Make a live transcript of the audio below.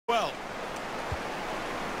Well,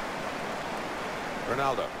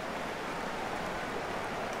 Ronaldo.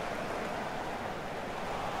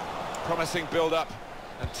 Promising build-up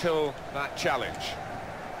until that challenge.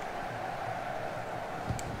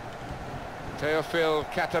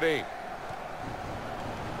 Théophile Catherine.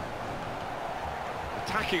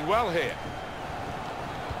 Attacking well here.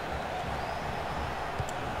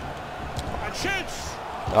 And shoots!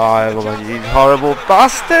 Oh, you horrible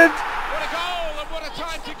bastard! What a goal and what a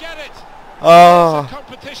time to get it! Oh,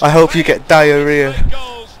 I hope you get diarrhea.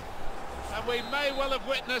 Goals, and we may well have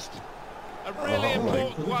witnessed a really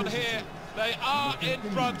important one here. They are in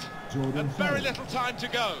front and very little time to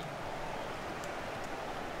go.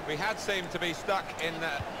 We had seemed to be stuck in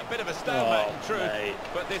a bit of a stalemate in truth,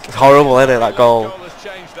 but this it's horrible, isn't it, that goal? Has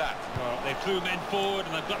changed that. Well, they threw men forward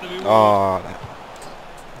and they've got the reward. Oh,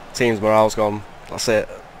 team's morale's gone. That's it.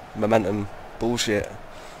 Momentum bullshit.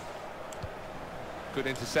 Good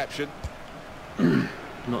interception.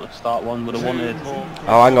 Not a start one would have wanted.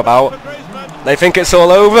 Oh, hang about. They think it's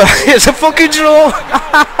all over. It's a fucking draw.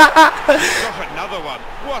 Another one.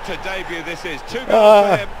 What a debut this is. 2 goals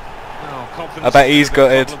for him. I bet he's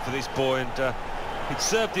gutted. For this boy, and it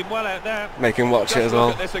served him well out there. Make him watch it as well.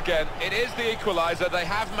 Look at this again. It is the equaliser. They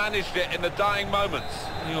have managed it in the dying moments.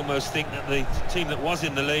 You almost think that the team that was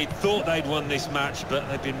in the lead thought they'd won this match, but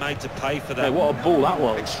they've been made to pay for that. Hey, what a ball that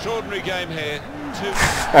was. Extraordinary game here.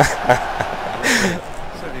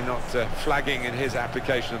 Certainly not flagging in his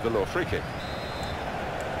application of the law. Free kick.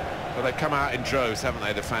 Well, they've come out in droves, haven't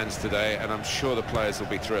they, the fans today, and I'm sure the players will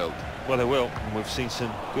be thrilled. Well, they will, and we've seen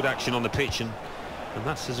some good action on the pitch, and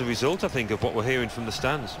that's as a result, I think, of what we're hearing from the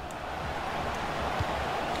stands.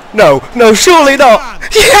 No, surely not.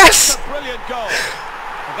 Yes! Brilliant goal.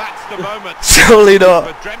 That's the moment. Surely not.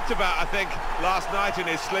 But dreamt about, I think, last night in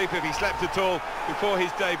his sleep, if he slept at all, before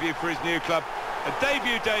his debut for his new club. A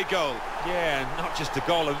debut day goal. Yeah, not just a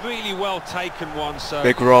goal, a really well taken one. So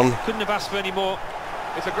big run. Couldn't have asked for any more.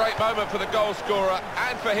 It's a great moment for the goal scorer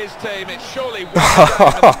and for his team. It's surely one.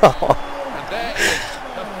 And there is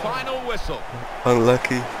the final whistle.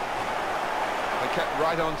 Unlucky. They kept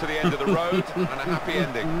right on to the end of the road and a happy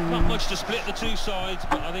ending. Not much to split the two sides,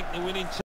 but I think the winning team